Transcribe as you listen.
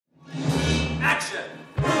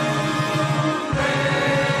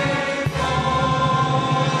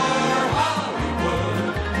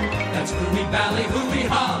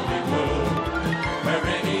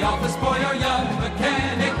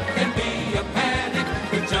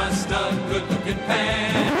second pan.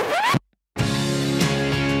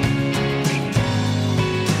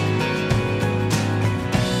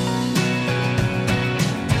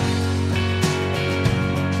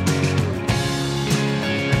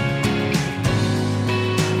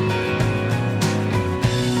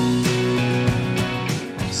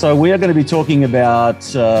 So we are going to be talking about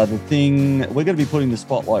the thing. We're going to be putting the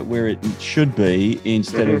spotlight where it should be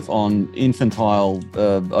instead of on infantile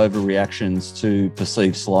overreactions to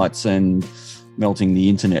perceived slights and melting the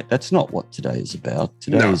internet. That's not what today is about.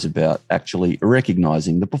 Today is about actually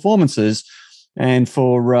recognizing the performances and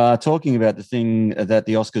for talking about the thing that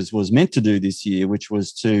the Oscars was meant to do this year, which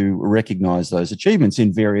was to recognize those achievements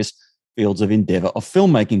in various fields of endeavor of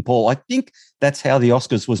filmmaking. Paul, I think that's how the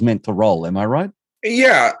Oscars was meant to roll. Am I right?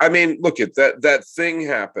 Yeah, I mean, look at that thing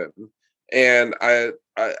happened, and I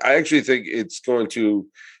actually think it's going to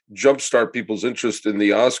jumpstart people's interest in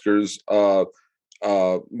the Oscars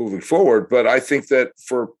moving forward. But I think that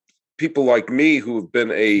for people like me who have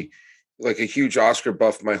been a huge Oscar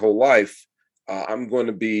buff my whole life, I'm going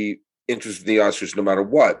to be interested in the Oscars no matter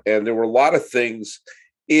what. And there were a lot of things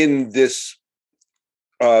in this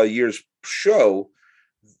year's show,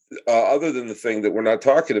 other than the thing that we're not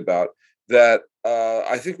talking about, that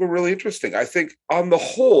I think were really interesting. I think on the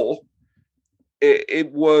whole,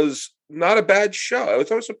 it was not a bad show. I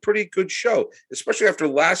thought it was a pretty good show, especially after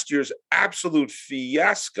last year's absolute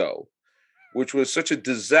fiasco, which was such a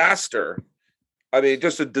disaster. I mean,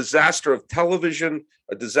 just a disaster of television,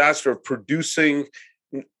 a disaster of producing.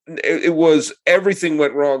 It was, everything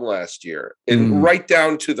went wrong last year, and right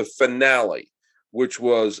down to the finale, which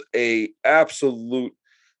was a absolute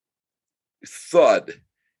thud.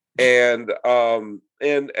 And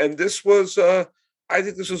this was I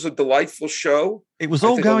think this was a delightful show. It was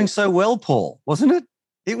all going so well, Paul, wasn't it?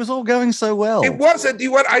 It was all going so well. It was. And you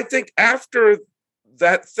know what? I think after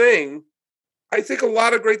that thing, I think a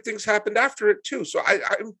lot of great things happened after it too. So I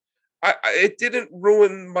it didn't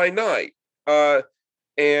ruin my night.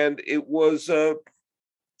 And it was a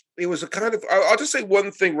kind of, I'll just say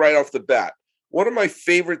one thing right off the bat. One of my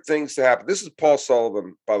favorite things to happen. This is Paul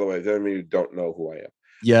Sullivan, by the way. If any of you don't know who I am.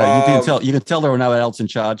 Yeah, you can tell there are no adults in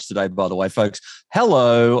charge today, by the way, folks.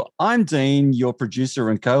 Hello, I'm Dean, your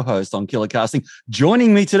producer and co-host on Killer Casting.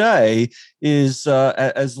 Joining me today is,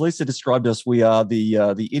 as Lisa described us, we are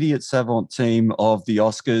the idiot savant team of the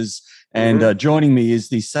Oscars, and joining me is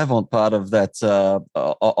the savant part of that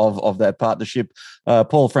of that partnership,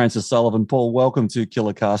 Paul Francis Sullivan. Paul, welcome to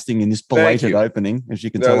Killer Casting in this belated opening. As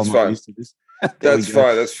you can tell, I'm not used to this. That's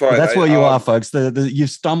fine. But that's where you are, folks.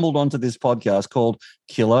 You've stumbled onto this podcast called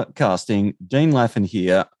Killer Casting. Dean Laffin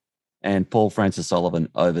here and Paul Francis Sullivan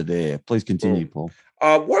over there. Please continue, Paul.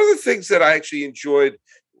 One of the things that I actually enjoyed,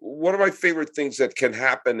 one of my favorite things that can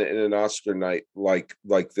happen in an Oscar night like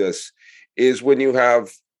this, is when you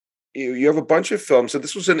have a bunch of films. And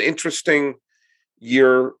this was an interesting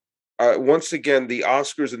year. Once again, the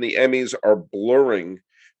Oscars and the Emmys are blurring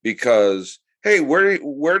because, hey, where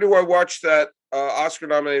do I watch that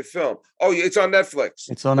Oscar-nominated film? Oh, it's on Netflix.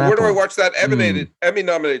 It's on Where Apple. do I watch that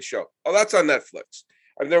Emmy-nominated show? Oh, that's on Netflix.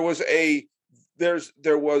 And the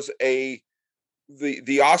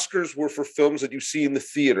Oscars were for films that you see in the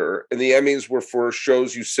theater, and the Emmys were for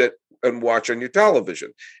shows you sit and watch on your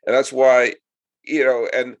television. And that's why,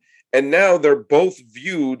 and now they're both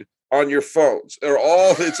viewed on your phones.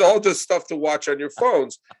 It's all just stuff to watch on your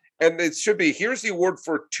phones. And it should be, here's the award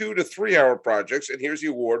for 2 to 3 hour projects, and here's the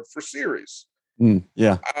award for series.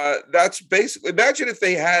 That's basically, imagine if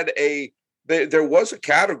they had there was a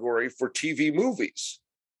category for TV movies.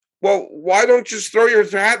 Well, why don't you just throw your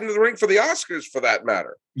hat into the ring for the Oscars, for that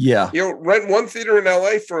matter? Yeah. Rent one theater in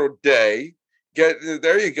LA for a day.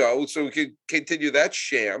 There you go. So we can continue that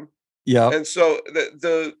sham. Yeah. And so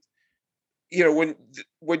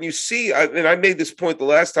when you see, and I made this point the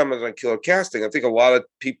last time I was on Killer Casting, I think a lot of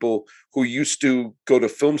people who used to go to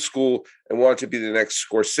film school and wanted to be the next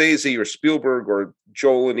Scorsese or Spielberg or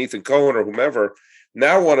Joel and Ethan Coen or whomever,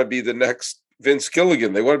 now want to be the next Vince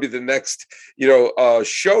Gilligan. They want to be the next,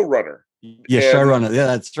 showrunner. Yeah, showrunner. Yeah,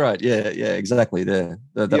 that's right. Yeah, exactly. That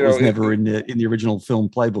was never in the original film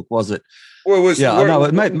playbook, was it? Well, it was. Yeah, I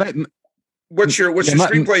know. What's your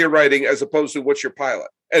screenplay you're writing as opposed to what's your pilot?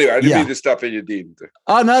 Anyway, I didn't mean to stop in your Dean.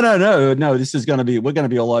 Oh, no. This is we're going to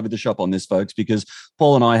be all over the shop on this, folks, because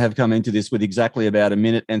Paul and I have come into this with exactly about 1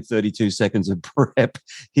 minute and 32 seconds of prep.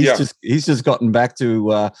 He's just gotten back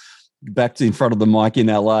to in front of the mic in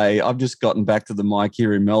LA. I've just gotten back to the mic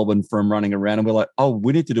here in Melbourne from running around, and we're like, oh,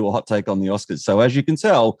 we need to do a hot take on the Oscars. So as you can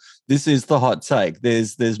tell, this is the hot take.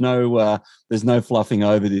 There's no fluffing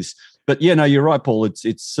over this. But yeah, no, you're right, Paul.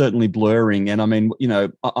 It's certainly blurring, and I mean,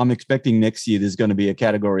 I'm expecting next year there's going to be a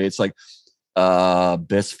category. It's like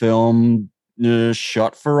best film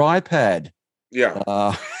shot for iPad. Yeah,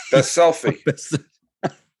 best selfie.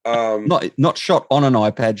 Not shot on an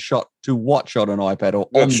iPad, shot to watch on an iPad or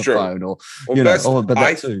on the phone, or but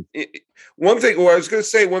that too. One thing, I was going to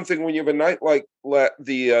say one thing when you have a night like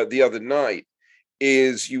the other night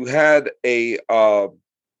is you had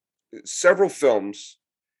several films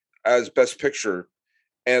as Best Picture,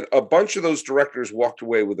 and a bunch of those directors walked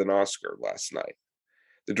away with an Oscar last night.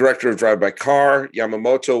 The director of Drive My Car,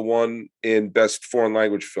 Yamamoto, won in Best Foreign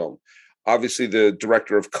Language Film. Obviously, the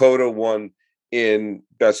director of Coda won in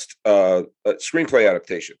Best Screenplay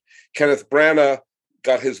Adaptation. Kenneth Branagh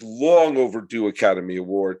got his long overdue Academy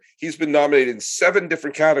Award. He's been nominated in 7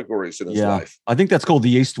 different categories in his life. I think that's called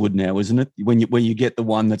the Eastwood now, isn't it? When you get the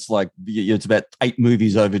one that's like it's about 8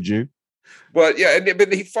 movies overdue. But yeah,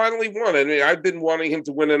 but he finally won. I mean, I've been wanting him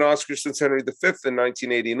to win an Oscar since Henry V in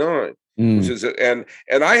 1989, which is and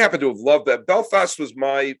I happen to have loved that. Belfast was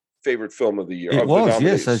my favorite film of the year. It was,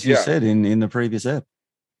 yes, as you said in the previous ep.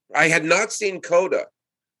 I had not seen Coda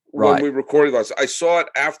when we recorded last. I saw it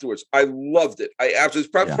afterwards. I loved it. It's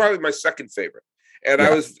probably my second favorite, and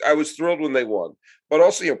I was thrilled when they won. But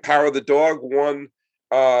also, Power of the Dog won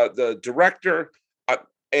the director,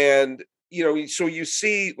 and so you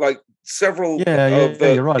see like several.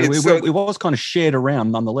 You're right. It was kind of shared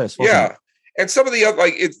around nonetheless. Wasn't it? And some of the other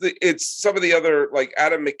it's some of the other like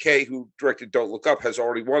Adam McKay, who directed Don't Look Up, has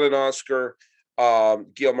already won an Oscar.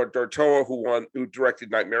 Guillermo del Toro, who directed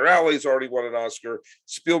Nightmare Alley, has already won an Oscar.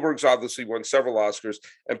 Spielberg's obviously won several Oscars,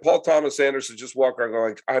 and Paul Thomas Anderson just walked around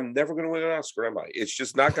going, "I'm never going to win an Oscar, am I? It's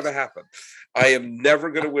just not going to happen. I am never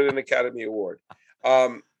going to win an Academy Award."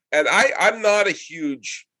 And I'm not a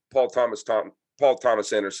huge Paul Thomas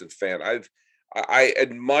Anderson fan. I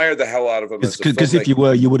admire the hell out of him because if you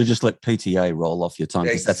were, you would have just let PTA roll off your tongue.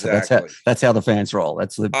 Exactly. That's how the fans roll.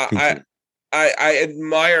 That's the I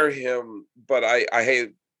admire him, but I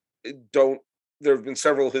don't. There have been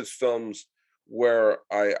several of his films where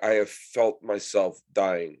I have felt myself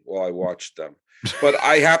dying while I watched them. But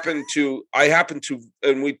I happen to,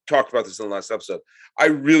 and we talked about this in the last episode. I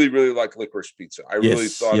really, really like Licorice Pizza. I really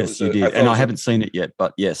thought it was. Yes, you did, and I haven't seen it yet,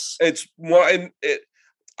 but yes, it's more. And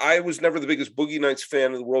I was never the biggest Boogie Nights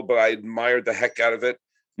fan in the world, but I admired the heck out of it.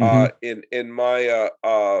 In my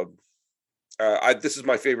this is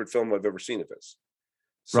my favorite film I've ever seen of his.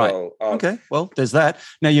 So, right. Okay. Well, there's that.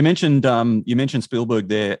 Now you mentioned Spielberg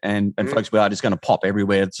there, and folks, we are just going to pop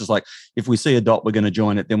everywhere. It's just like if we see a dot, we're going to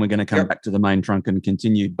join it. Then we're going to come back to the main trunk and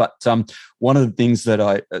continue. But one of the things that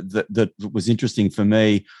that was interesting for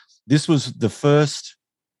me, this was the first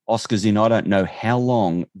Oscars in I don't know how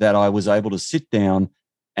long that I was able to sit down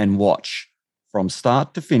and watch from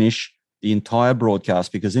start to finish the entire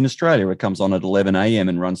broadcast, because in Australia it comes on at 11 a.m.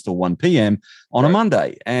 and runs till 1 p.m. on a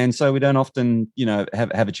Monday. And so we don't often,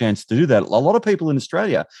 have a chance to do that. A lot of people in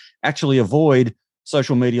Australia actually avoid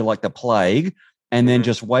social media like the plague and then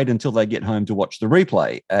just wait until they get home to watch the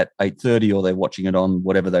replay at 8:30, or they're watching it on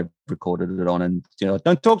whatever they've recorded it on. And,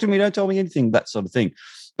 don't talk to me, don't tell me anything, that sort of thing.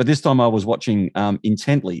 But this time I was watching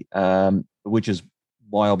intently, which is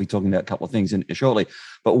why I'll be talking about a couple of things shortly.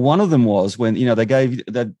 But one of them was when, they gave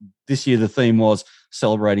that this year, the theme was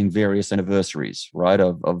celebrating various anniversaries, right,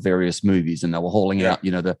 of various movies. And they were hauling out,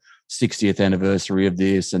 the 60th anniversary of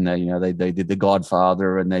this. And they did The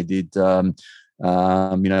Godfather, and they did,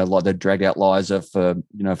 like they dragged out Liza for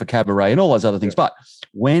Cabaret and all those other things. But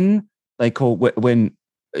when they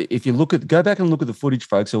if you go back and look at the footage,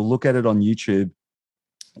 folks, or look at it on YouTube,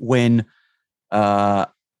 when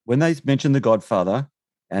they mentioned The Godfather,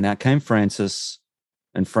 and out came Francis,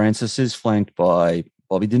 and Francis is flanked by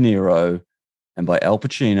Bobby De Niro and by Al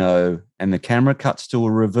Pacino, and the camera cuts to a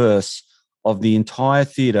reverse of the entire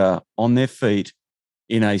theater on their feet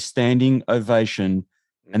in a standing ovation,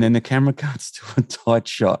 and then the camera cuts to a tight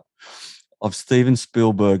shot of Steven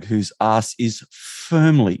Spielberg, whose ass is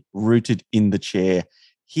firmly rooted in the chair.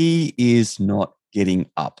 He is not getting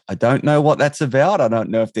up. I don't know what that's about. I don't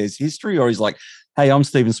know if there's history, or he's like, hey, I'm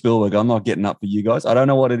Steven Spielberg, I'm not getting up for you guys. I don't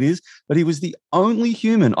know what it is, but he was the only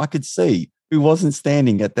human I could see who wasn't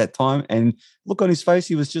standing at that time. And look on his face,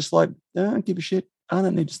 he was just like, I don't give a shit. I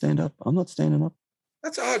don't need to stand up. I'm not standing up.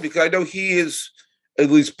 That's odd, because I know he is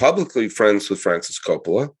at least publicly friends with Francis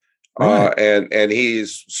Coppola. Right. And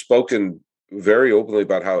he's spoken very openly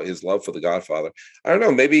about how his love for The Godfather. I don't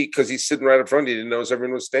know, maybe because he's sitting right up front, he didn't know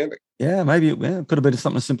everyone was standing. Yeah, maybe it could have been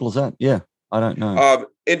something as simple as that. Yeah. I don't know.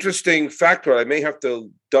 Interesting factor. I may have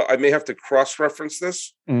to cross-reference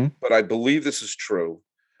this, but I believe this is true.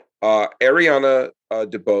 Ariana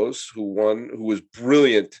DeBose, who was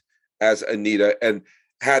brilliant as Anita and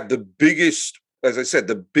had the biggest, as I said,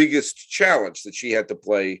 the biggest challenge that she had to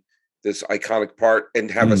play this iconic part and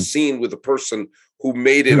have a scene with a person who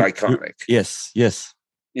made it iconic. Yes.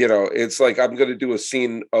 It's like I'm going to do a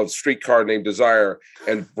scene of Streetcar Named Desire,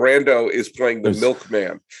 and Brando is playing the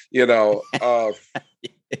milkman.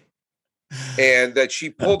 And that she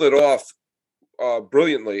pulled it off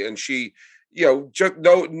brilliantly, and she. Just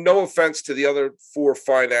no offense to the other 4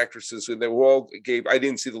 fine actresses, and they were all I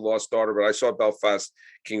didn't see The Lost Daughter, but I saw Belfast,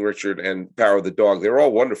 King Richard, and Power of the Dog. They were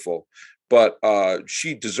all wonderful, but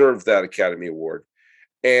she deserved that Academy Award.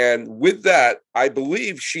 And with that, I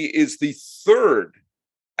believe she is the 3rd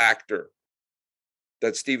actor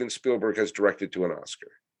that Steven Spielberg has directed to an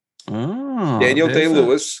Oscar. Daniel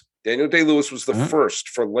Day-Lewis. Daniel Day-Lewis was the first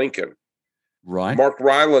for Lincoln. Right. Mark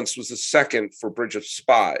Rylance was the second for Bridge of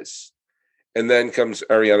Spies. And then comes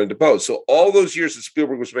Ariana DeBose. So all those years that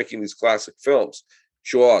Spielberg was making these classic films,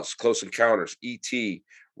 Jaws, Close Encounters, E.T.,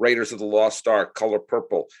 Raiders of the Lost Ark, Color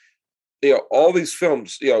Purple, all these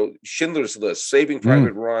films, Schindler's List, Saving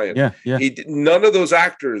Private Ryan. Yeah. None of those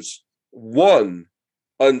actors won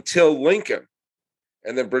until Lincoln,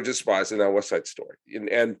 and then Bridge of Spies, and now West Side Story.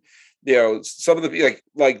 And some of the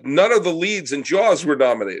like none of the leads in Jaws were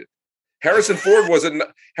nominated. Harrison Ford wasn't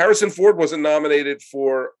nominated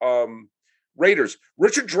for Raiders.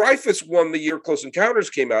 Richard Dreyfuss won the year Close Encounters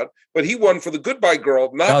came out, but he won for The Goodbye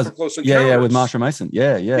Girl, not for Close Encounters. Yeah, with Marsha Mason.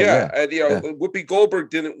 Yeah. And Whoopi Goldberg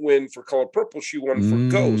didn't win for Color Purple. She won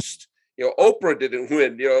for Ghost. Oprah didn't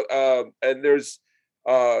win. And there's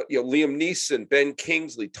Liam Neeson, Ben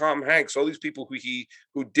Kingsley, Tom Hanks, all these people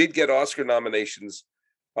who did get Oscar nominations.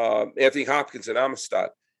 Anthony Hopkins and Amistad.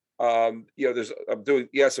 I'm doing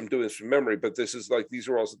this from memory, but these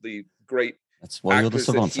are also the great. That's why you're the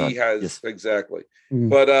savant. He has exactly.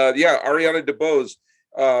 Mm. But Ariana DeBose.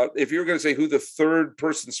 If you were going to say who the 3rd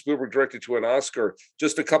person Spielberg directed to an Oscar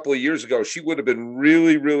just a couple of years ago, she would have been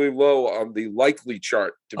really, really low on the likely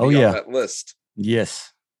chart to be on that list.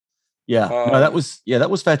 Yes. Yeah. That was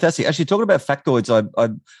fantastic. Actually, talking about factoids,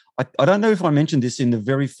 I don't know if I mentioned this in the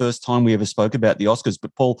very first time we ever spoke about the Oscars,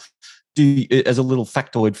 but Paul, as a little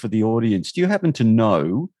factoid for the audience, do you happen to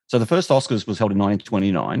know? So the first Oscars was held in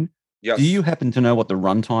 1929. Yes. Do you happen to know what the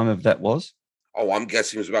runtime of that was? Oh, I'm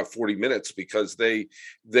guessing it was about 40 minutes because they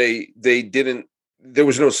didn't. There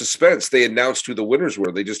was no suspense. They announced who the winners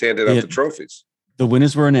were. They just handed out the trophies. The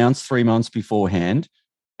winners were announced 3 months beforehand,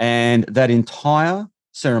 and that entire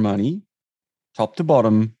ceremony, top to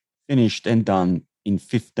bottom, finished and done in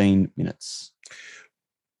 15 minutes,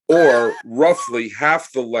 or roughly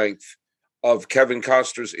half the length of Kevin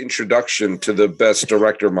Costner's introduction to the Best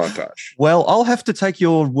Director montage. Well, I'll have to take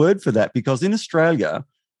your word for that, because in Australia,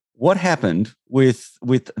 what happened with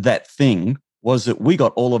that thing was that we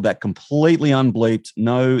got all of that completely unbleeped.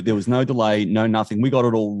 No, there was no delay, no nothing. We got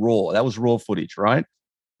it all raw. That was raw footage, right?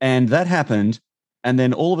 And that happened. And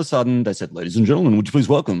then all of a sudden they said, "Ladies and gentlemen, would you please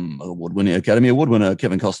welcome Academy Award winner,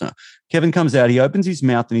 Kevin Costner." Kevin comes out, he opens his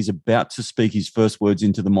mouth and he's about to speak his first words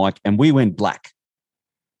into the mic, and we went black.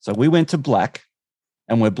 So we went to black,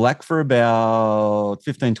 and we're black for about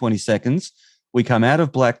 15, 20 seconds. We come out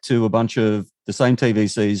of black to a bunch of the same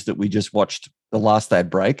TVCs that we just watched the last ad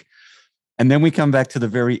break. And then we come back to the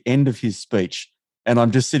very end of his speech. And I'm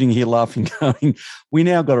just sitting here laughing, going, we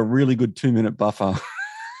now got a really good 2-minute buffer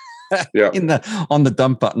on the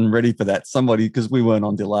dump button ready for that. Somebody, because we weren't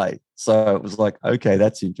on delay. So it was like, okay,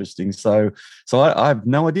 that's interesting. So I have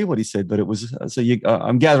no idea what he said, but it was,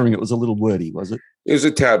 I'm gathering it was a little wordy, was it? It was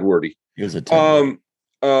a tad wordy. It was a tad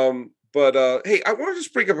wordy. But hey, I want to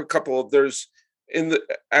just bring up a couple of,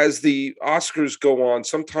 as the Oscars go on,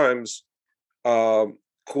 sometimes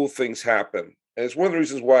cool things happen. And it's one of the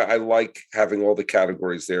reasons why I like having all the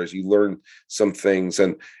categories there, is you learn some things.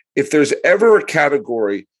 And if there's ever a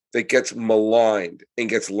category that gets maligned and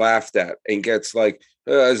gets laughed at and gets like,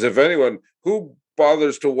 as if anyone who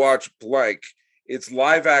bothers to watch blank, it's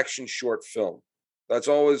live action short film. That's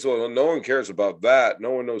always, well, no one cares about that.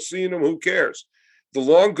 No one knows seeing them. Who cares? The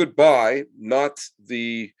Long Goodbye, not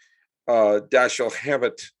the Dashiell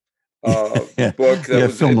Hammett book that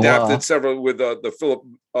was adapted several with the Philip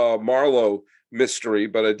Marlowe mystery,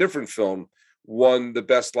 but a different film, won the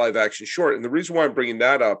best live action short. And the reason why I'm bringing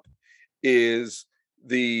that up is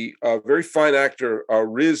the very fine actor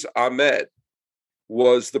Riz Ahmed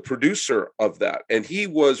was the producer of that, and he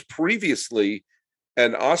was previously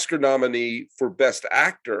an Oscar nominee for Best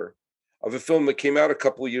Actor of a film that came out a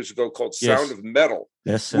couple of years ago called Sound of Metal,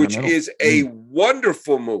 which is a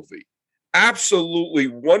wonderful movie, absolutely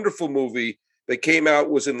wonderful movie that came out,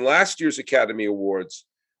 was in last year's Academy Awards,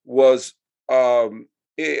 was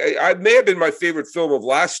I may have been my favorite film of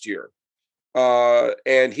last year.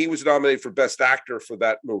 And he was nominated for Best Actor for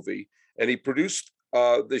that movie. And he produced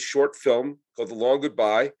this short film called The Long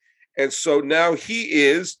Goodbye. And so now he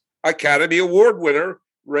is Academy Award winner,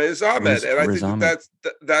 Riz Ahmed. And I think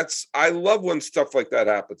that's I love when stuff like that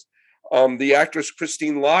happens. The actress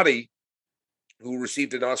Christine Lottie, who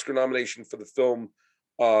received an Oscar nomination for the film,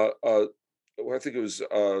 I think it was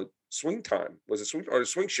Swing Time. Was it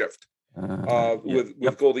Swing Shift?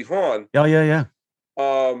 With Goldie Hawn. Yeah.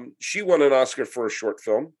 She won an Oscar for a short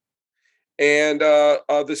film. And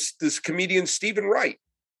this comedian Stephen Wright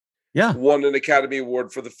won an Academy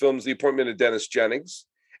Award for the films The Appointment of Dennis Jennings.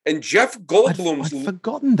 And Jeff Goldblum's... I'd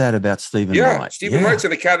forgotten that about Stephen Wright. Stephen Wright's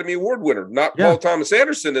an Academy Award winner. Not Paul Thomas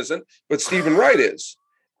Anderson isn't, but Stephen Wright is.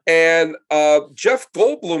 And Jeff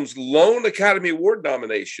Goldblum's lone Academy Award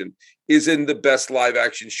nomination is in the Best Live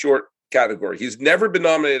Action Short category. He's never been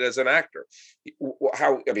nominated as an actor.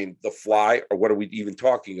 The Fly, or what are we even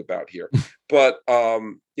talking about here? But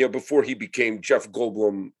before he became Jeff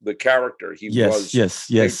Goldblum, the character, he was a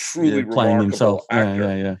truly remarkable himself.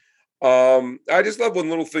 Actor. I just love when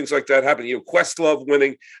little things like that happen. Questlove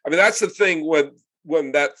winning. I mean, that's the thing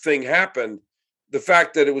when that thing happened. The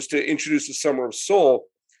fact that it was to introduce the Summer of Soul,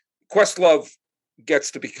 Questlove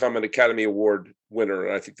gets to become an Academy Award winner,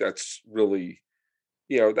 and I think that's really,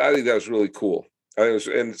 I think that was really cool.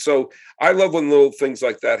 And so I love when little things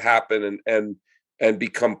like that happen and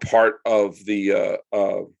become part of the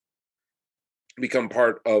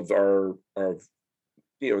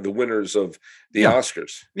the winners of the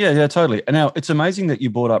Oscars. Yeah, totally. And now it's amazing that you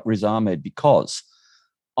brought up Riz Ahmed, because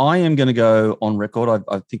I am going to go on record.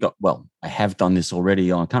 I have done this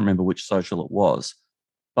already. I can't remember which social it was,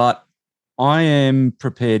 but I am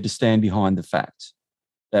prepared to stand behind the fact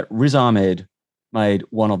that Riz Ahmed made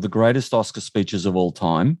one of the greatest Oscar speeches of all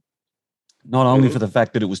time, not only for the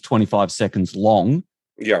fact that it was 25 seconds long,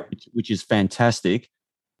 which is fantastic,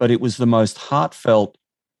 but it was the most heartfelt,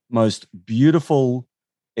 most beautiful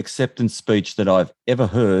acceptance speech that I've ever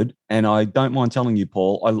heard. And I don't mind telling you,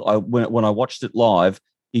 Paul, when I watched it live,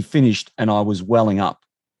 he finished and I was welling up.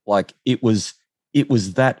 Like it was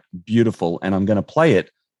that beautiful. And I'm going to play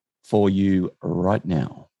it for you right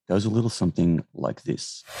now. Goes a little something like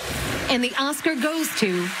this. And the Oscar goes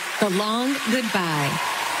to The Long Goodbye.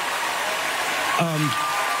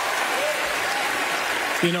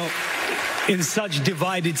 In such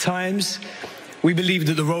divided times, we believe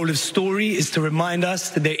that the role of story is to remind us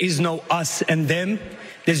that there is no us and them.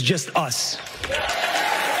 There's just us.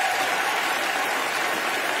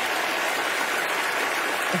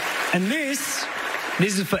 And this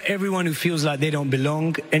is for everyone who feels like they don't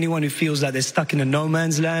belong, anyone who feels like they're stuck in a no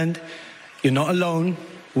man's land. You're not alone.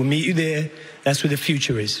 We'll meet you there. That's where the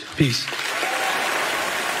future is. Peace.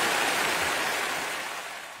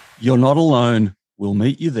 You're not alone. We'll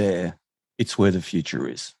meet you there. It's where the future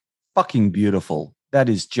is. Fucking beautiful. That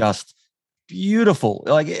is just beautiful.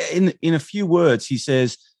 Like in a few words, he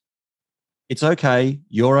says, it's okay.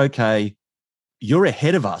 You're okay. You're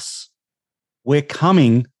ahead of us. We're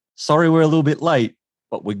coming. Sorry, we're a little bit late,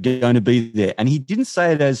 but we're going to be there. And he didn't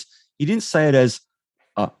say it as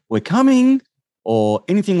we're coming or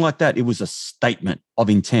anything like that. It was a statement of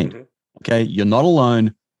intent. Okay. You're not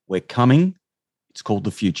alone. We're coming. It's called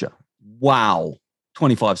the future. Wow.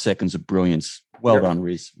 25 seconds of brilliance. Well done,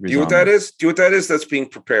 Riz. Do you know what that is? That's being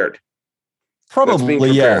prepared. Probably,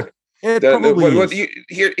 prepared.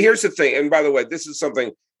 Here's the thing. And by the way, this has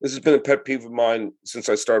been a pet peeve of mine since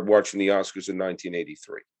I started watching the Oscars in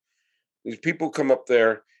 1983. These people come up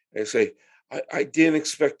there and say, I didn't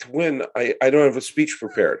expect to win. I don't have a speech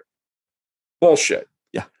prepared. Bullshit.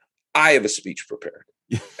 Yeah. I have a speech prepared.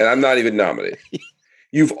 And I'm not even nominated.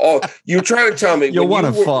 You're trying to tell me you're one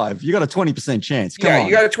of five. You got a 20% chance. Come on.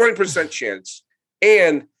 You got a 20% chance.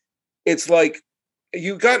 And it's like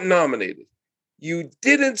you got nominated. You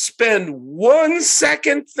didn't spend 1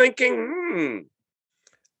 second thinking,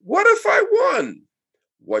 what if I won?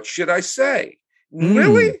 What should I say?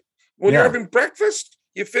 Really? When you're having breakfast,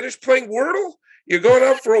 you finish playing Wordle, you're going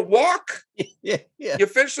out for a walk. Yeah. You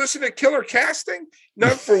finish listening to Killer Casting.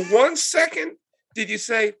 Not for 1 second did you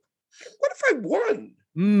say, what if I won?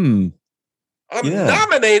 I'm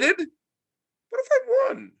nominated. What if I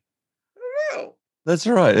won? I don't know. That's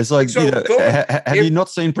right. It's like, have you not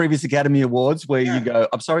seen previous Academy Awards where you go,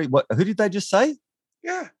 I'm sorry, what? Who did they just say?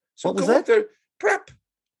 Yeah. So what was that? There, prep,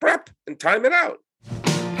 and time it out.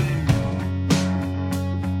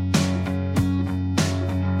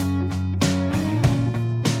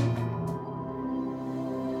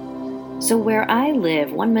 So where I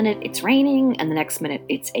live, one minute it's raining and the next minute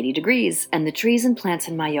it's 80 degrees, and the trees and plants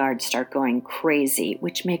in my yard start going crazy,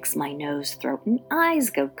 which makes my nose, throat, and eyes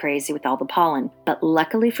go crazy with all the pollen. But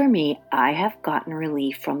luckily for me, I have gotten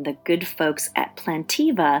relief from the good folks at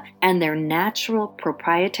Plantiva and their natural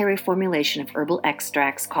proprietary formulation of herbal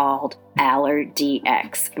extracts called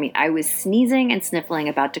AllerDX. I mean, I was sneezing and sniffling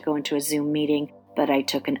about to go into a Zoom meeting, but I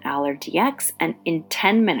took an AllerDX, and in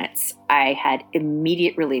 10 minutes, I had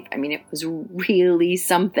immediate relief. I mean, it was really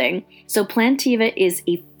something. So Plantiva is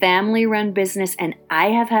a family-run business, and I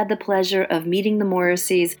have had the pleasure of meeting the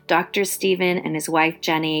Morrisseys, Dr. Stephen and his wife,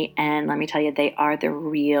 Jenny, and let me tell you, they are the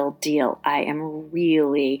real deal. I am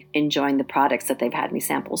really enjoying the products that they've had me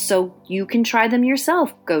sample. So you can try them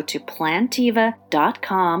yourself. Go to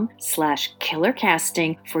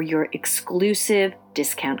plantiva.com/killercasting for your exclusive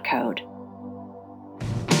discount code.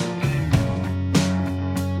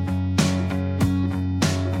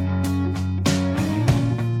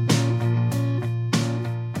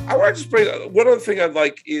 I want to just bring one other thing I'd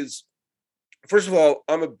like is, first of all,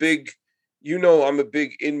 I'm a big in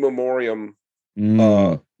memoriam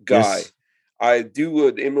guy. Yes. I do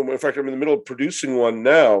an in memoriam. In fact, I'm in the middle of producing one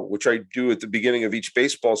now, which I do at the beginning of each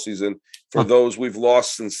baseball season for those we've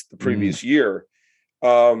lost since the previous year.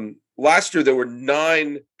 Last year, there were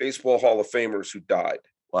 9 Baseball Hall of Famers who died.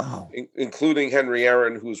 Wow. Including Henry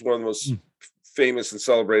Aaron, who's one of the most famous and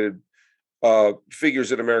celebrated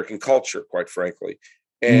figures in American culture, quite frankly.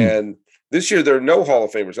 And this year, there are no Hall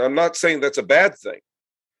of Famers. I'm not saying that's a bad thing.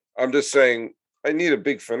 I'm just saying I need a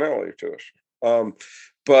big finale to this.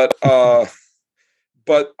 But the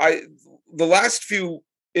last few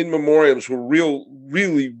in memoriams were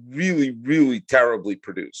really, really, really terribly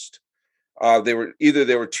produced. They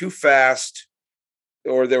were too fast,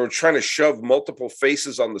 or they were trying to shove multiple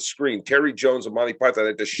faces on the screen. Terry Jones and Monty Python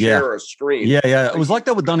had to share a screen. Yeah. It was like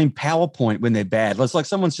they were done in PowerPoint when they're bad. It's like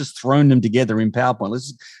someone's just thrown them together in PowerPoint. Let's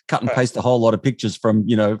just cut and paste a whole lot of pictures from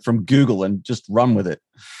Google and just run with it.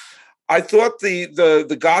 I thought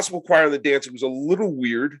the gospel choir and the dancing was a little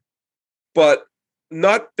weird, but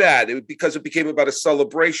not bad. Because it became about a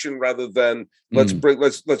celebration rather than let's bring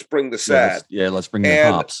the sad. Let's bring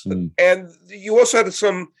the harps. And you also had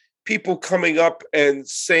some people coming up and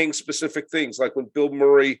saying specific things, like when Bill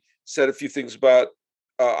Murray said a few things about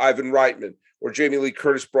Ivan Reitman, or Jamie Lee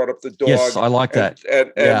Curtis brought up the dog. Yes, I like that.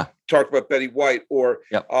 And talked about Betty White, or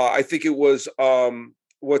I think it was Tyler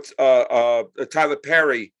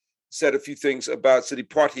Perry said a few things about Sidney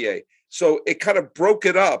Poitier. So it kind of broke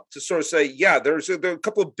it up to sort of say, there are a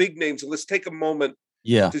couple of big names, and let's take a moment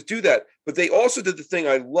to do that. But they also did the thing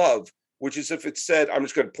I love, which is if it said, I'm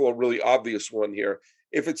just going to pull a really obvious one here.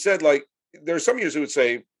 If it said, like, there are some years it would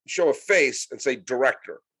say, show a face and say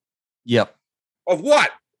director. Yep. Of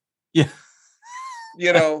what? Yeah.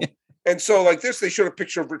 And so like this, they showed a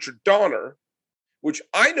picture of Richard Donner, which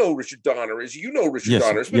I know Richard Donner is. You know Richard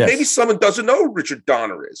Donner is, but maybe someone doesn't know who Richard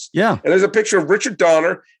Donner is. Yeah. And there's a picture of Richard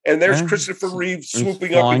Donner, and there's Christopher Reeve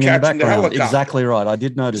swooping up and catching the helicopter. Exactly right. I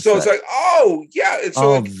did notice so that. It's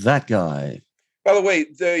like, that guy. By the way,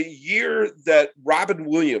 the year that Robin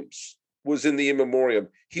Williams was in the in memoriam,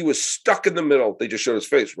 he was stuck in the middle. They just showed his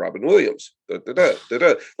face, Robin Williams,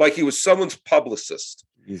 like he was someone's publicist.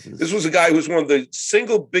 Jesus. This was a guy who was one of the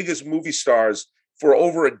single biggest movie stars for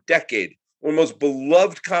over a decade, one of the most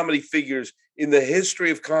beloved comedy figures in the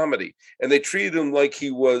history of comedy. And they treated him like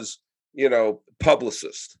he was,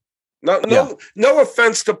 publicist. No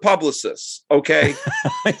offense to publicists, okay?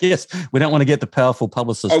 Yes, we don't want to get the powerful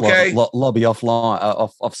publicist lobby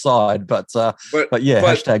offside, but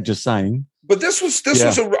hashtag just saying. But this was this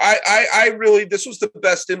was the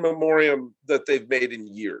best in memoriam that they've made in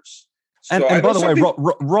years. So and by the way,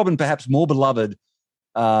 Robin, perhaps more beloved.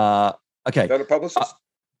 Not a publicist.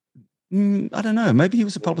 I don't know. Maybe he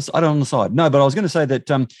was a publicist. I don't know on the side. No, but I was going to say that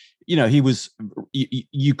he was.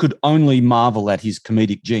 You could only marvel at his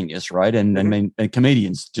comedic genius, right? And and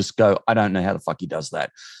comedians just go, I don't know how the fuck he does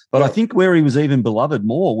that. But I think where he was even beloved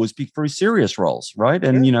more was for his serious roles, right?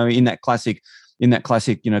 And in that classic,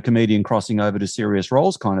 comedian crossing over to serious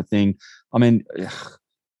roles kind of thing. I mean,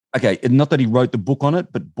 okay, not that he wrote the book on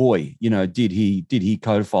it, but boy, did he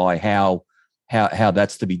codify how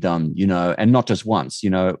that's to be done, and not just once,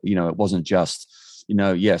 it wasn't just,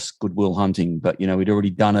 yes, Good Will Hunting, but, he'd already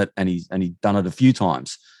done it, and he'd done it a few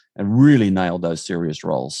times and really nailed those serious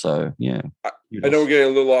roles. So, yeah. I know we're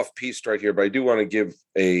getting a little off piste right here, but I do want to give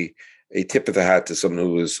a tip of the hat to someone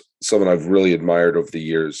who is someone I've really admired over the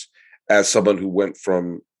years, as someone who went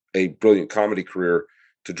from a brilliant comedy career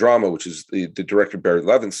to drama, which is the director Barry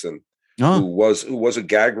Levinson, who was a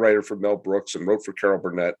gag writer for Mel Brooks and wrote for Carol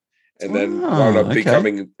Burnett. and then wound up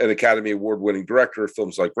becoming an Academy Award-winning director of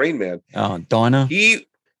films like Rain Man. Diner.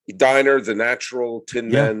 Diner, The Natural, Tin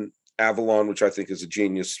Men, Avalon, which I think is a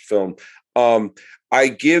genius film. I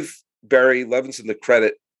give Barry Levinson the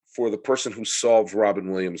credit for the person who solved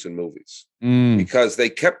Robin Williams in movies, because they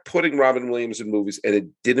kept putting Robin Williams in movies and it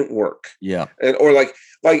didn't work. Yeah. And, or like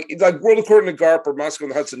World According to Garp or Moscow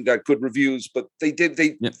and the Hudson got good reviews, but they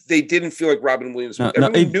didn't feel like Robin Williams.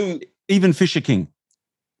 Everyone knew. Even Fisher King.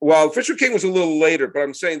 Well, Fisher King was a little later, but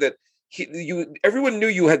I'm saying that everyone knew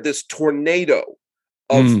you had this tornado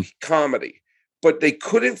of comedy, but they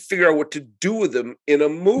couldn't figure out what to do with him in a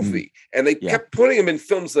movie. And they kept putting him in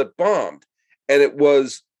films that bombed. And it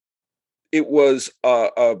was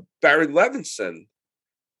Barry Levinson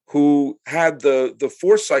who had the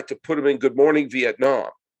foresight to put him in Good Morning Vietnam,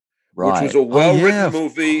 which was a well-written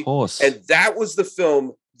movie. And that was the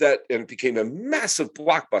film and became a massive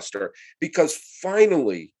blockbuster because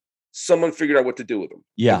finally someone figured out what to do with him.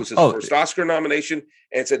 Yeah. It was his first Oscar nomination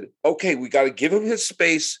and said, okay, we got to give him his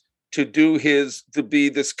space to be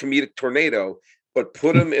this comedic tornado, but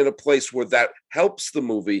put him in a place where that helps the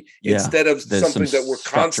movie instead of something that we're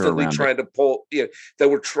constantly trying to pull, that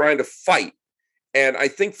we're trying to fight. And I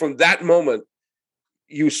think from that moment,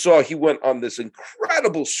 you saw he went on this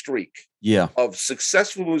incredible streak of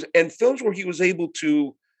successful movies and films where he was able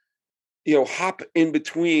to, hop in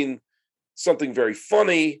between something very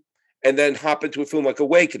funny and then hop into a film like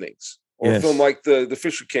Awakenings or a film like the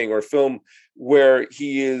Fisher King, or a film where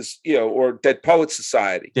he is, or Dead Poets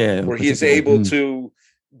Society, where he is able to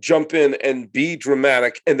jump in and be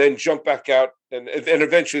dramatic and then jump back out and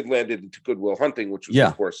eventually landed into Good Will Hunting, which was,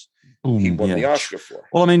 of course, he won the Oscar for.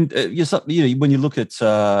 Well, I mean, when you look at,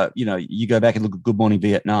 you go back and look at Good Morning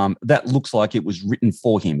Vietnam, that looks like it was written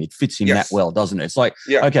for him. It fits him that well, doesn't it? It's like,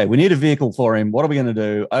 okay, we need a vehicle for him. What are we going to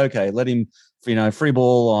do? Okay, let him, free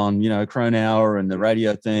ball on, Cronauer and the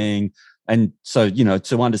radio thing. And so,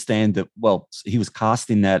 to understand that, well, he was cast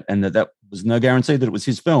in that and that was no guarantee that it was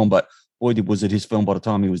his film, but boy, was it his film by the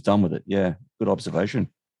time he was done with it. Yeah, good observation.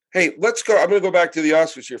 Hey, let's go. I'm going to go back to the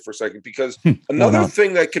Oscars here for a second, because another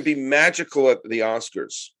thing that can be magical at the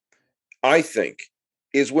Oscars, I think,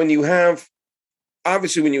 is when you have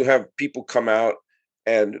people come out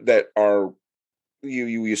and that are,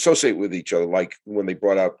 you associate with each other, like when they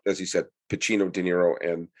brought out, as he said, Pacino, De Niro,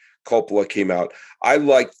 and Coppola came out. I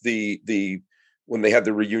liked when they had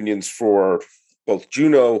the reunions for both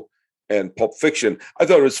Juno and Pulp Fiction. I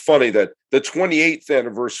thought it was funny that the 28th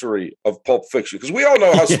anniversary of Pulp Fiction, because we all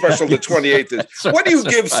know how special the 28th is. What do you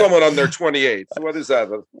give someone on their 28th? What is that?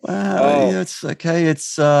 It's okay.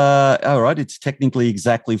 It's all right. It's technically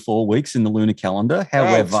exactly 4 weeks in the lunar calendar.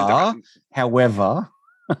 However,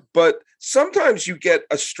 but sometimes you get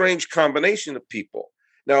a strange combination of people.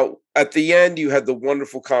 Now, at the end, you had the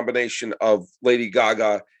wonderful combination of Lady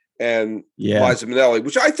Gaga and Liza Minnelli,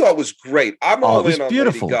 which I thought was great. I'm all in on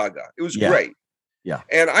Lady Gaga. It was great. Yeah.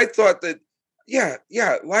 And I thought that,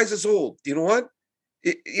 Liza's old. You know what?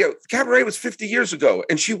 Cabaret was 50 years ago,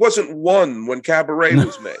 and she wasn't one when Cabaret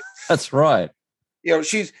was made. That's right.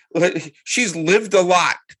 She's lived a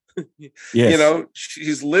lot. Yes.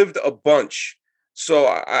 She's lived a bunch. So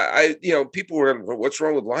I people were, what's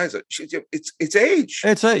wrong with Liza? It's age.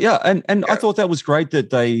 And I thought that was great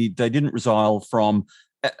that they didn't resile from.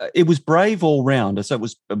 It was brave all round. So it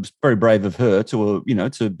was very brave of her to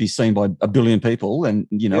to be seen by a billion people, and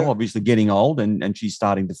obviously getting old and she's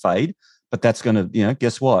starting to fade. But that's going to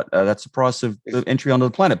guess what? That's the price of the entry onto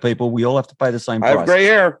the planet. People, we all have to pay the same price. I have gray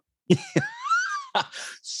hair.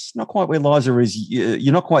 It's not quite where Liza is.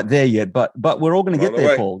 You're not quite there yet, but we're all going to get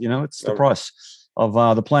there, Paul. It's the price of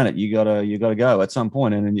the planet. You gotta go at some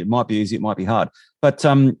point, and it might be easy, it might be hard. But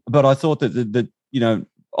I thought that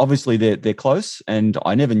obviously they're close, and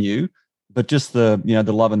I never knew, but just the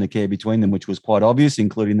the love and the care between them, which was quite obvious,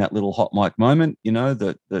 including that little hot mic moment,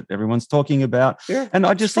 that everyone's talking about. Yeah, and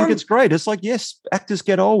I just think it's great. It's like, yes, actors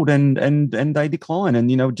get old and they decline,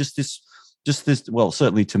 and just this. Well,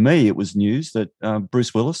 certainly to me, it was news that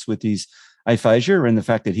Bruce Willis, with his aphasia and the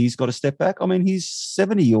fact that he's got to step back. I mean, he's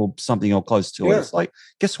 70 or something or close to it. It's like,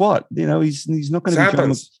 guess what? He's not going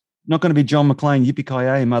to be John McClane,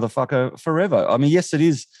 yippee-ki-yay, motherfucker, forever. I mean, yes, it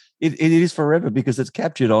is. It is forever because it's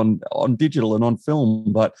captured on digital and on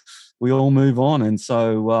film, but we all move on. And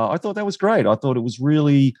so I thought that was great. I thought it was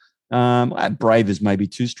really brave is maybe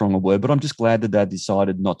too strong a word, but I'm just glad that they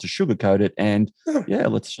decided not to sugarcoat it. And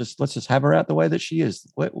let's just have her out the way that she is.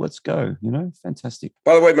 Let's go. Fantastic.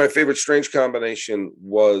 By the way, my favorite strange combination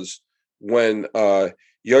was when Yo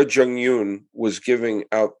Jung Yoon was giving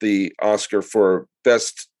out the Oscar for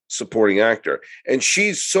Best supporting actor, and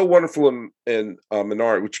she's so wonderful in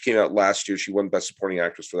Minari, which came out last year. She won Best Supporting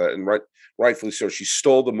Actress for that, and rightfully so. She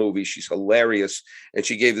stole the movie. She's hilarious, and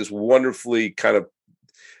she gave this wonderfully kind of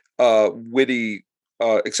witty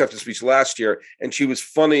acceptance speech last year, and she was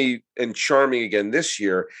funny and charming again this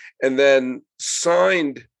year, and then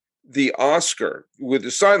signed the Oscar with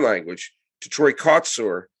the sign language to Troy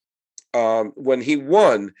Kotsur when he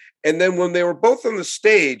won, and then when they were both on the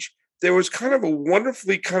stage, there was kind of a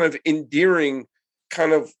wonderfully kind of endearing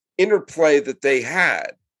kind of interplay that they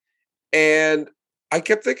had. And I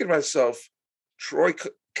kept thinking to myself,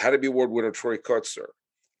 Academy Award winner Troy Kotsur,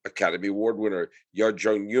 Academy Award winner Ya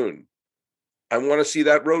Jung-yoon. I want to see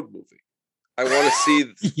that road movie. I want to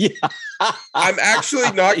see. Yeah. I'm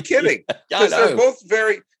actually not kidding, because they're both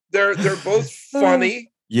they're both funny.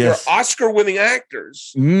 Yes. They're Oscar-winning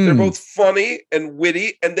actors. They're both funny and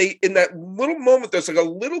witty, and they, in that little moment, there's like a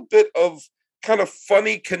little bit of kind of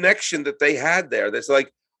funny connection that they had there. That's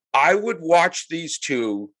like, I would watch these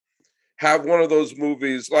two have one of those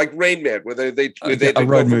movies like Rain Man, where they go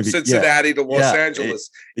from Cincinnati to Los Angeles.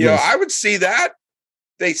 You know, I would see that.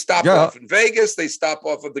 They stop off in Vegas. They stop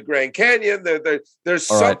off at the Grand Canyon. There's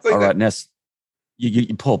something. All right, Ness.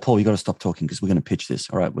 Paul, you got to stop talking, because we're going to pitch this.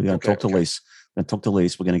 All right, we're going to talk to Lise. We're going to talk to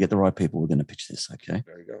Lise. We're going to get the right people. We're going to pitch this. Okay.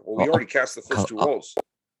 There you go. Well, we already cast the first two roles.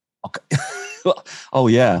 Okay. Oh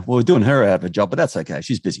yeah. Well, we're doing her out of a job, but that's okay.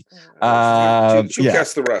 She's busy. She'll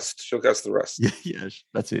cast the rest. She'll cast the rest. Yeah,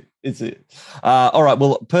 that's it. It's it. All right.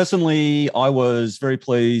 Well, personally, I was very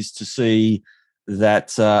pleased to see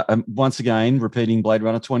that once again, repeating Blade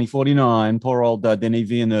Runner 2049, poor old Denis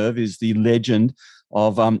Villeneuve is the legend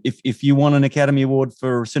of if you want an Academy Award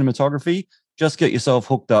for cinematography, just get yourself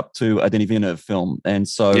hooked up to a Denis Villeneuve film. And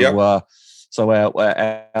so our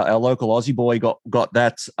local Aussie boy got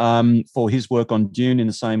that for his work on Dune, in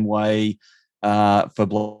the same way for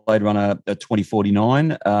Blade Runner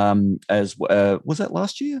 2049 as was that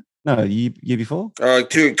last year? No, year before?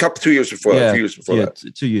 2 years before that. 2 years before that.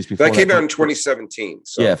 2 years before that came out in 2017.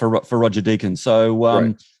 So. Yeah, for Roger Deakins.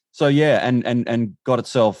 So so yeah, and got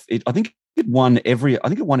itself. I think it won every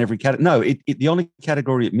category. No, the only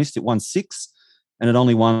category it missed, it won 6, and it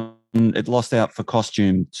only won. It lost out for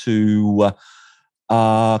costume to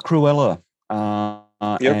Cruella.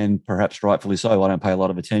 And perhaps rightfully so. I don't pay a lot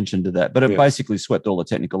of attention to that, but it basically swept all the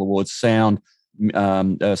technical awards: sound,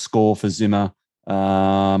 score for Zimmer,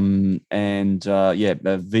 VFX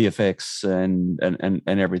and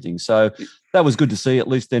everything. So that was good to see, at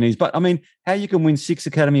least, Denny's. But I mean, how you can win 6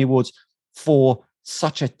 Academy Awards for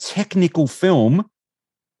such a technical film?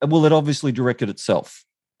 Well, it obviously directed itself.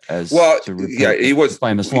 He was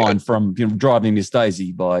famous line from Driving Miss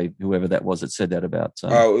Daisy by whoever that was that said that about.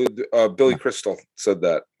 Billy Crystal said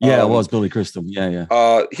that. Yeah, it was Billy Crystal. Yeah.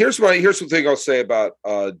 Here's the thing I'll say about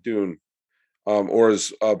Dune, or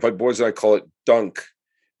as my boys and I call it, Dunk,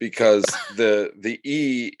 because the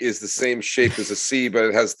E is the same shape as a C, but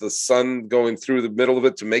it has the sun going through the middle of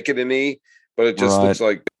it to make it an E, but it just looks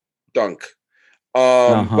like Dunk.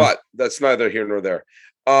 But that's neither here nor there.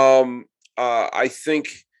 I think.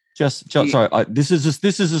 Sorry. This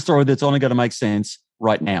is a story that's only going to make sense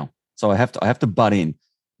right now. So I have to butt in,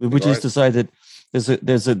 which is to say that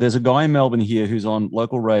there's a guy in Melbourne here who's on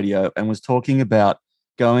local radio and was talking about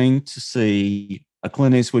going to see a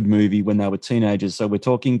Clint Eastwood movie when they were teenagers. So we're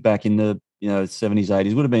talking back in the 70s,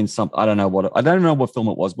 80s. Would have been I don't know what film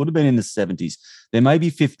it was. Would have been in the 70s. They're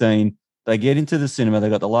maybe 15. They get into the cinema. They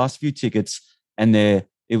got the last few tickets, and I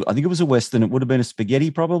think it was a Western. It would have been a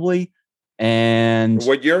spaghetti probably. And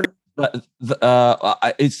what year?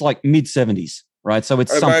 It's like mid 70s, right? So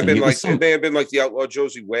it's something. It may have been like the Outlaw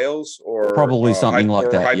Josie Wales, or probably something like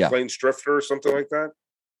that. High Plains Drifter or something like that.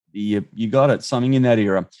 You got it. Something in that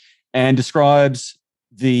era, and describes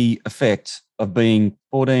the effect of being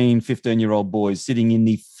 14, 15-year-old boys sitting in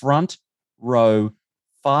the front row,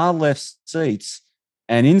 far left seats,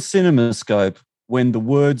 and in CinemaScope when the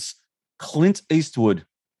words Clint Eastwood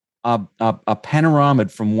are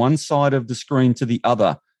panoramaed from one side of the screen to the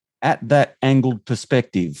other at that angled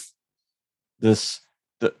perspective.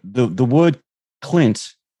 The word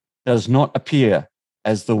Clint does not appear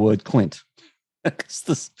as the word Clint.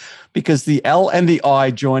 Because the L and the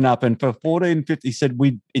I join up, and for 1450 said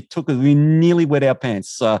we nearly wet our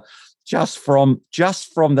pants just from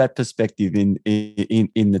that perspective in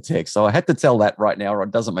the text. So I had to tell that right now, or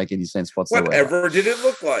it doesn't make any sense whatsoever. Whatever did it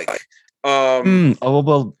look like?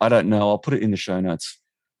 Well, I don't know. I'll put it in the show notes.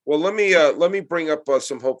 Well, let me bring up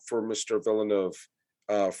some hope for Mr. Villeneuve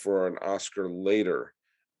for an Oscar later.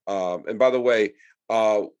 And by the way,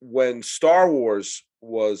 when Star Wars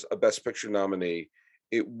was a Best Picture nominee,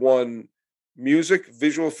 it won music,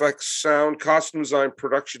 visual effects, sound, costume design,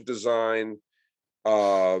 production design,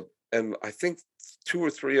 and I think 2 or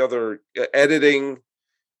 3 other editing.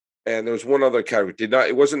 And there was one other category.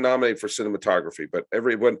 It wasn't nominated for cinematography, but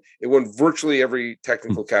it won virtually every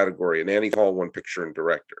technical category. And Annie Hall won picture and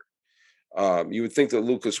director. You would think that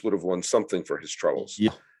Lucas would have won something for his troubles.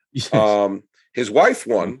 Yeah. Yes. His wife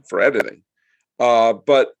won for editing.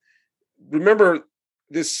 But remember,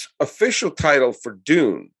 this official title for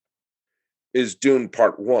Dune is Dune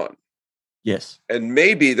Part 1. Yes. And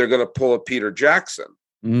maybe they're going to pull a Peter Jackson.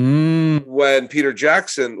 Mm. When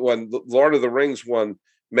Lord of the Rings won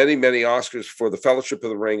many, many Oscars for The Fellowship of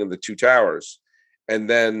the Ring and The Two Towers. And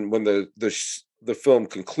then when the film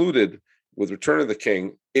concluded with Return of the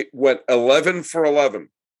King, it went 11 for 11.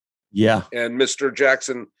 Yeah. And Mr.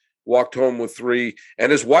 Jackson walked home with 3,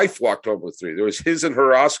 and his wife walked home with 3. There was his and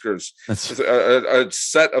her Oscars, a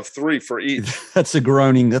set of 3 for each. That's a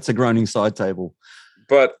groaning side table.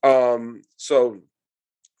 But so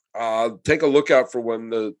take a look out for when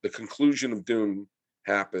the conclusion of Dune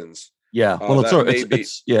happens. Yeah, well,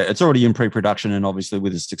 it's already in pre-production, and obviously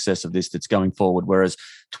with the success of this, it's going forward. Whereas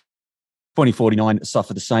 2049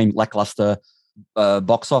 suffered the same lackluster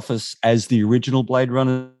box office as the original Blade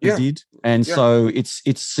Runner did, and so it's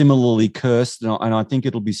similarly cursed, and I think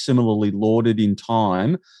it'll be similarly lauded in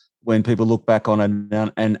time when people look back on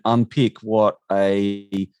it and unpick what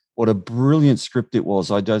a brilliant script it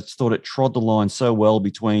was. I just thought it trod the line so well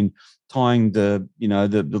between tying the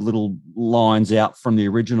little lines out from the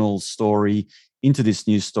original story into this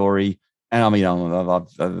new story. And I mean,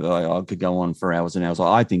 I could go on for hours and hours.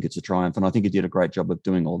 I think it's a triumph, and I think it did a great job of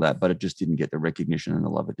doing all that, but it just didn't get the recognition and the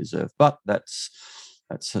love it deserved. But that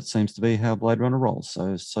seems to be how Blade Runner rolls.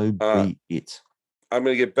 So be it. I'm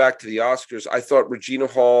going to get back to the Oscars. I thought Regina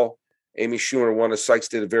Hall, Amy Schumer, and Wanda Sykes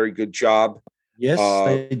did a very good job. Yes,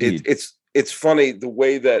 they did. It's funny the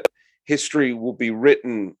way that history will be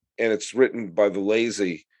written, and it's written by the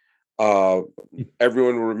lazy.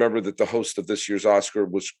 Everyone will remember that the host of this year's Oscar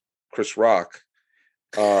was Chris Rock.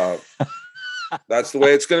 That's the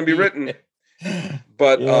way it's going to be written.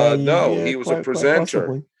 But he was a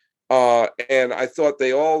presenter. And I thought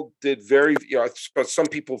they all did very, but some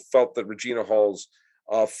people felt that Regina Hall's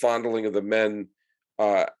fondling of the men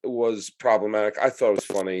was problematic. I thought it was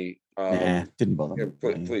funny. Didn't bother me.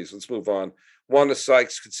 Please, let's move on. Wanda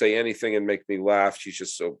Sykes could say anything and make me laugh.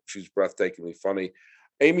 She's breathtakingly funny.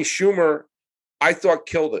 Amy Schumer, I thought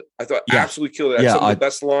killed it. I thought absolutely killed it. Some of the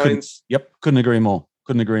best lines. Couldn't agree more.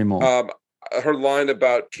 Her line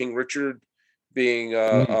about King Richard being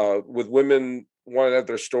with women wanting to have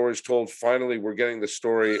their stories told. Finally, we're getting the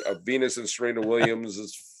story of Venus and Serena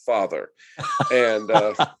Williams' father, and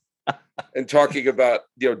talking about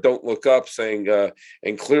Don't Look Up, saying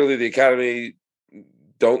and clearly the Academy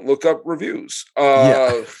don't look up reviews.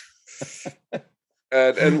 And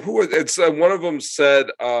who it's one of them said,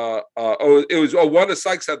 Wanda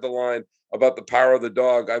Sykes had the line about the power of the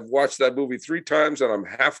dog. I've watched that movie 3 times and I'm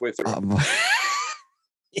halfway through.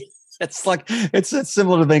 It's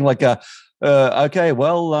similar to being like okay,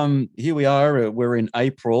 well, here we are. We're in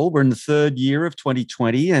April. We're in the 3rd year of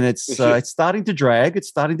 2020, and it's starting to drag. It's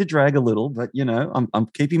starting to drag a little, but I'm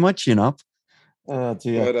keeping my chin up. Oh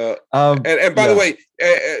dear. But, and by the way,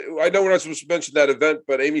 I know we're not supposed to mention that event,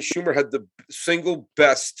 but Amy Schumer had the single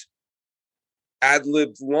best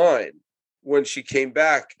ad-libbed line when she came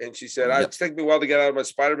back, and she said, "It's taken me a while to get out of my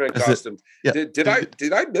Spider-Man costume. Did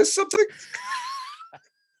I miss something?"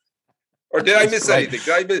 Or did I miss anything?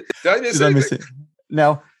 Did I miss anything?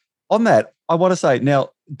 Now, on that, I want to say,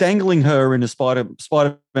 dangling her in a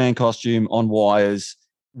Spider-Man costume on wires,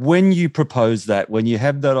 when you propose that, when you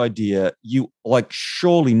have that idea, you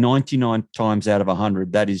surely 99 times out of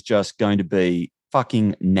 100, that is just going to be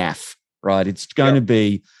fucking naff, right? It's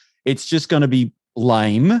just going to be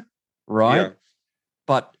lame, right? Yeah.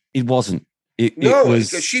 But it wasn't.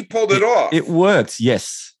 She pulled it off. It worked,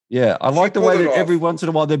 yes. Yeah, I like the way that every once in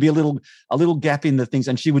a while there'd be a little gap in the things,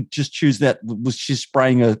 and she would just choose that. Was she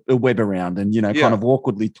spraying a web around and kind of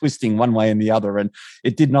awkwardly twisting one way and the other, and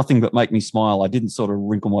it did nothing but make me smile. I didn't sort of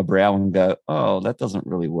wrinkle my brow and go, "Oh, that doesn't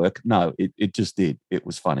really work." No, it just did. It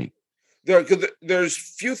was funny. There's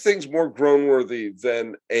few things more groan-worthy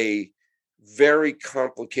than a very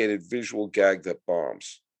complicated visual gag that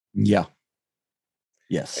bombs. Yeah.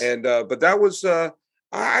 Yes. And but that was.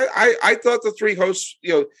 I thought the 3 hosts,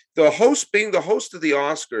 the host being the host of the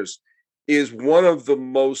Oscars is one of the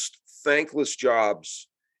most thankless jobs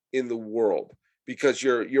in the world, because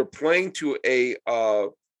you're playing to a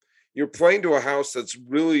house that's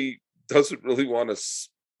really doesn't really want to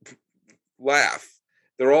laugh.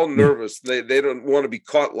 They're all nervous. They don't want to be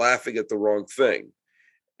caught laughing at the wrong thing.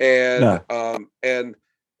 And and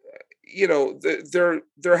you know,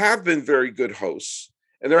 there have been very good hosts,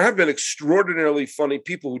 and there have been extraordinarily funny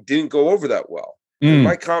people who didn't go over that well.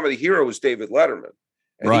 My comedy hero was David Letterman,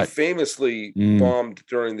 and he famously bombed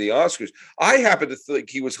during the Oscars. I happen to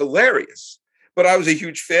think he was hilarious, but I was a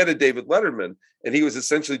huge fan of David Letterman, and he was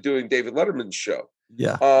essentially doing David Letterman's show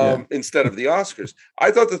instead of the Oscars.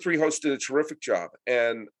 I thought the three hosts did a terrific job,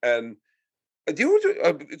 and going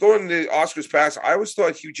to the Oscars past, I always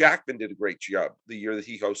thought Hugh Jackman did a great job the year that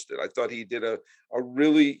he hosted. I thought he did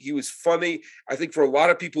he was funny. I think for a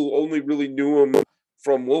lot of people who only really knew him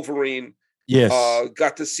from Wolverine,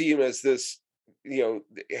 got to see him as this, you know,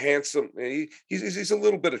 handsome. He's a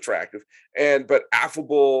little bit attractive, but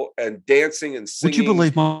affable and dancing and singing. Would you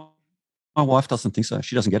believe my wife doesn't think so?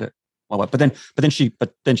 She doesn't get it. My wife, but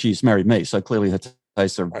then she's married me, so clearly her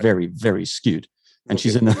tastes are very, very skewed, and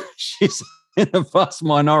she's in the vast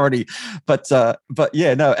minority. But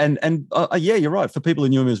yeah, no, and yeah, you're right. For people who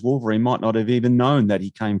knew him as Wolverine, might not have even known that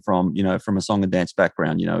he came from, you know, from a song and dance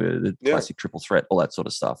background, you know, the classic Triple Threat, all that sort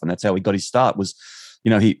of stuff. And that's how he got his start. Was, you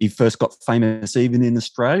know, he first got famous even in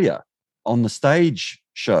Australia on the stage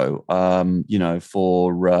show, you know,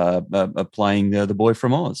 for playing the Boy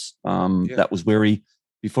from Oz. That was where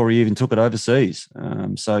before he even took it overseas.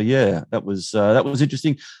 So yeah, that was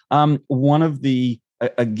interesting. One of the,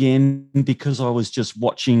 again, because I was just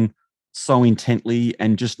watching so intently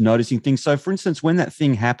and just noticing things. So, for instance, when that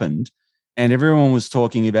thing happened and everyone was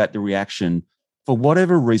talking about the reaction, for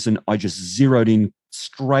whatever reason, I just zeroed in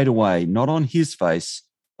straight away, not on his face,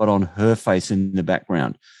 but on her face in the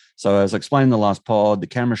background. So, as I explained in the last pod, the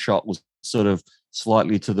camera shot was sort of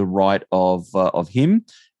slightly to the right of him.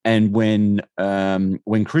 And when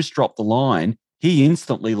Chris dropped the line, he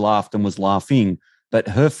instantly laughed and was laughing, but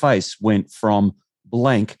her face went from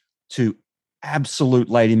blank to absolute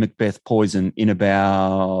Lady Macbeth poison in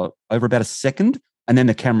over about a second, and then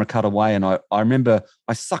the camera cut away, and I remember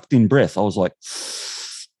I sucked in breath. I was like,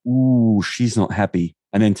 ooh, she's not happy.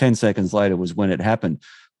 And then 10 seconds later was when it happened.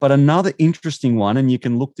 But another interesting one, and you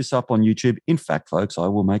can look this up on YouTube. In fact, folks, I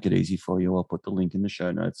will make it easy for you. I'll put the link in the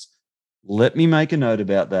show notes. Let me make a note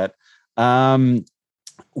about that.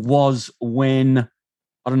 Was when,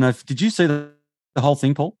 I don't know if, did you see the whole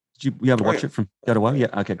thing, Paul? Did you able to watch it from go away?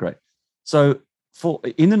 Yeah. Okay, great. So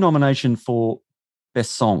in the nomination for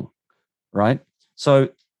Best Song, right? So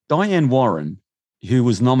Diane Warren, who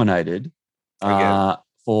was nominated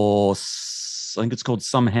for, I think it's called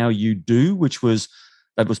Somehow You Do,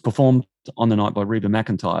 that was performed on the night by Reba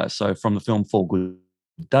McEntire. So from the film 4 Good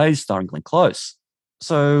Days, starring Glenn Close.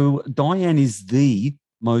 So Diane is the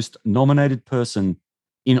most nominated person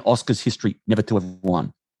in Oscars history never to have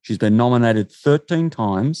won. She's been nominated 13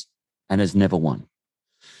 times and has never won.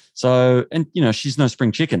 So, and, you know, she's no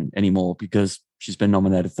spring chicken anymore because she's been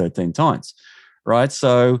nominated 13 times, right?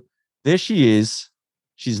 So there she is.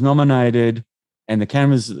 She's nominated and the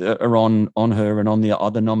cameras are on her and on the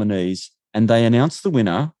other nominees, and they announce the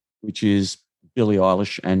winner, which is Billie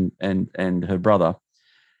Eilish and her brother,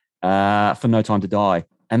 for No Time to Die.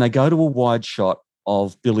 And they go to a wide shot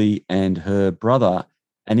of Billie and her brother,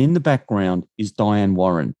 and in the background is Diane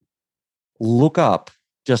Warren. Look up.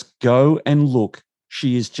 Just go and look.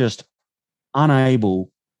 She is just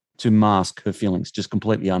unable to mask her feelings, just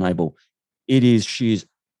completely unable. She is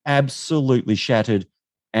absolutely shattered.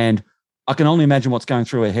 And I can only imagine what's going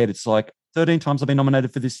through her head. It's like 13 times I've been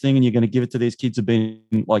nominated for this thing and you're going to give it to these kids who've been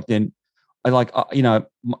like, you know,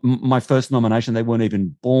 my first nomination, they weren't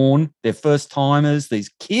even born. They're first timers, these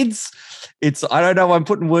kids. I don't know, I'm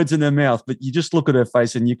putting words in their mouth, but you just look at her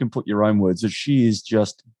face and you can put your own words. She is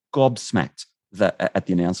just gobsmacked at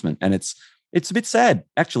the announcement. And it's a bit sad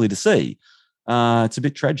actually to see. It's a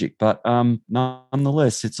bit tragic, but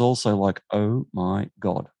nonetheless, it's also like, oh my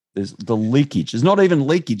God, there's the leakage. There's not even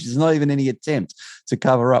leakage. There's not even any attempt to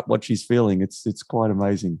cover up what she's feeling. It's quite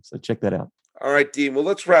amazing. So check that out. All right, Dean. Well,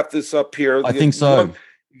 let's wrap this up here. I think so.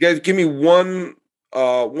 You guys, give me one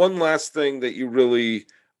last thing that you really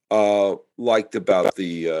liked about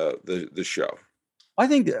the show. I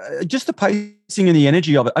think just the pacing and the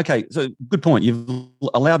energy of it. Okay, so good point. You've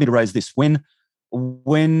allowed me to raise this.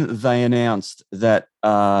 When they announced that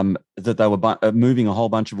that they were moving a whole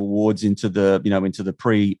bunch of awards into the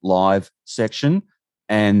pre-live section,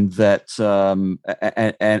 and that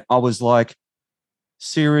and I was like,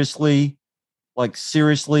 seriously,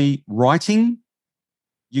 writing?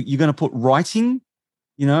 You're going to put writing?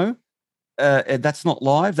 You know, that's not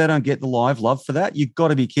live. They don't get the live love for that. You've got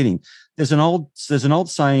to be kidding. There's an old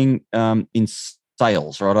saying in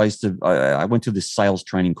sales, right? I went to this sales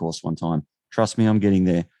training course one time, Trust me, I'm getting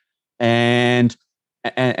there. And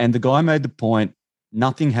the guy made the point,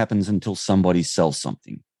 nothing happens until somebody sells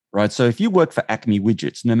something, right? So if you work for Acme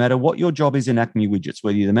Widgets, no matter what your job is in Acme Widgets,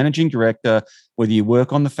 whether you're the managing director, whether you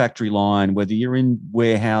work on the factory line, whether you're in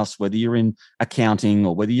warehouse, whether you're in accounting,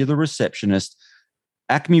 or whether you're the receptionist,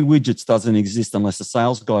 Acme Widgets doesn't exist unless a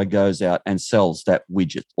sales guy goes out and sells that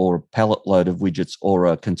widget or a pallet load of widgets or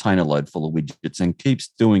a container load full of widgets and keeps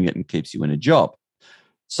doing it and keeps you in a job.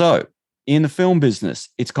 So in the film business,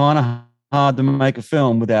 it's kind of hard to make a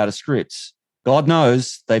film without a script. God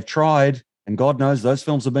knows they've tried, and God knows those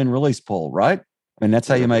films have been released, Paul, right? I mean, that's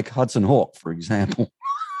how you make Hudson Hawk, for example.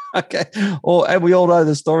 Okay. And we all know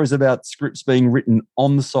the stories about scripts being written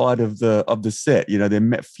on the side of the set. You know,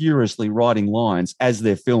 they're furiously writing lines as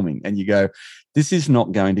they're filming, and you go, this is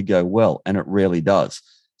not going to go well, and it rarely does.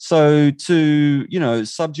 So to, you know,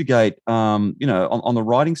 subjugate, on the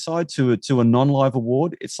writing side to a non-live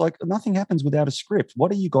award, it's like nothing happens without a script.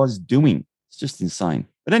 What are you guys doing? It's just insane.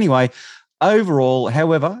 But anyway, overall,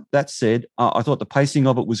 however, that said, I thought the pacing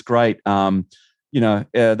of it was great. They were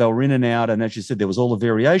in and out. And as you said, there was all the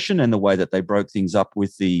variation and the way that they broke things up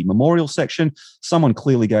with the memorial section. Someone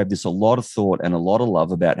clearly gave this a lot of thought and a lot of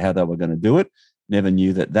love about how they were going to do it. Never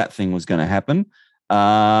knew that thing was going to happen.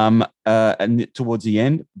 And towards the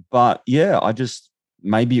end. But yeah,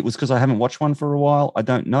 maybe it was because I haven't watched one for a while. I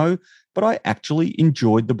don't know. But I actually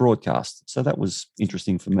enjoyed the broadcast. So that was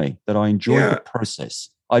interesting for me, that I enjoyed the process.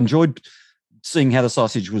 I enjoyed seeing how the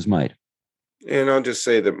sausage was made. And I'll just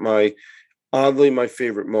say that my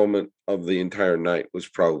favorite moment of the entire night was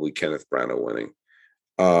probably Kenneth Branagh winning.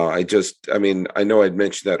 I know I'd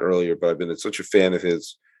mentioned that earlier, but I've been such a fan of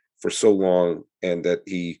his for so long, and that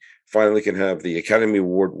he finally can have the Academy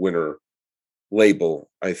Award winner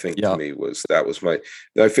label, I think to me was my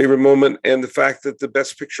favorite moment. And the fact that the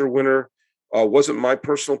Best Picture winner wasn't my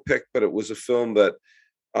personal pick, but it was a film that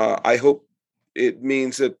I hope it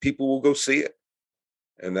means that people will go see it.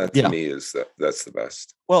 And that to me is that's the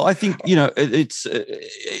best. Well, I think, it's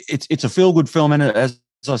a feel-good film, and as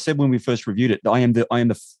I said when we first reviewed it, I am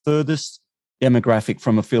the furthest demographic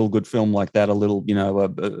from a feel-good film like that. A little,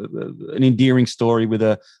 an endearing story with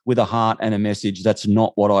a heart and a message. That's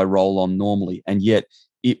not what I roll on normally, and yet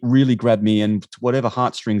it really grabbed me. And whatever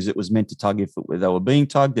heartstrings it was meant to tug, if they were being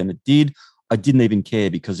tugged, and it did, I didn't even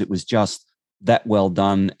care because it was just that well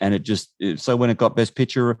done. And so when it got Best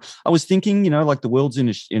Picture, I was thinking, like the world's in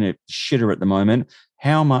a shitter at the moment,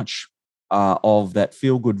 how much of that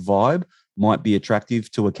feel-good vibe might be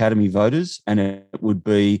attractive to Academy voters, and it would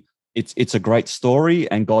be, it's a great story,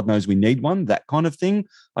 and God knows we need one, that kind of thing.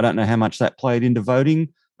 I don't know how much that played into voting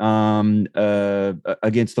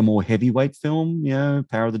against the more heavyweight film,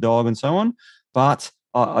 Power of the Dog and so on, but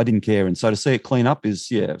I didn't care. And so to see it clean up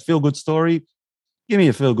is, feel-good story. Give me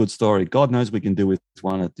a feel-good story. God knows we can do with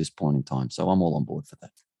one at this point in time. So I'm all on board for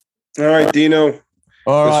that. All right, Dino.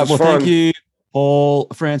 All right. Well, thank you, Paul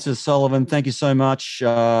Francis Sullivan. Thank you so much.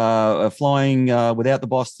 Flying without the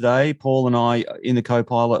boss today, Paul and I in the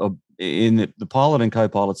co-pilot, or in the pilot and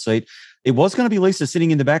co-pilot seat. It was going to be Lisa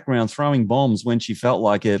sitting in the background throwing bombs when she felt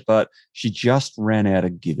like it, but she just ran out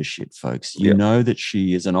of give a shit, folks. You know that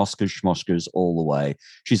she is an Oscar schmoskers all the way.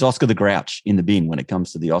 She's Oscar the Grouch in the bin when it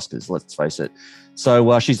comes to the Oscars, let's face it.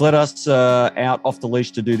 So she's let us out off the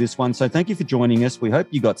leash to do this one. So thank you for joining us. We hope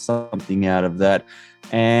you got something out of that.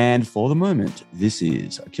 And for the moment, this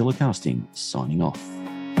is Killer Casting signing off.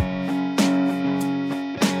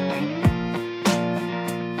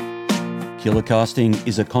 Killer Casting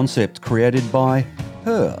is a concept created by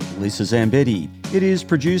her, Lisa Zambetti. It is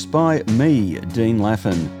produced by me, Dean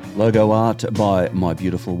Laffin. Logo art by my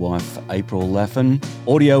beautiful wife, April Laffin.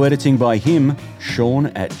 Audio editing by him, Sean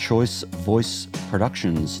at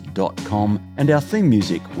choicevoiceproductions.com. And our theme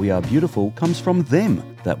music, We Are Beautiful, comes from them.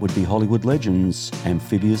 That would be Hollywood Legends,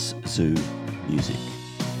 Amphibious Zoo Music.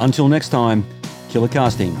 Until next time, Killer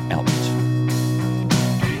Casting out.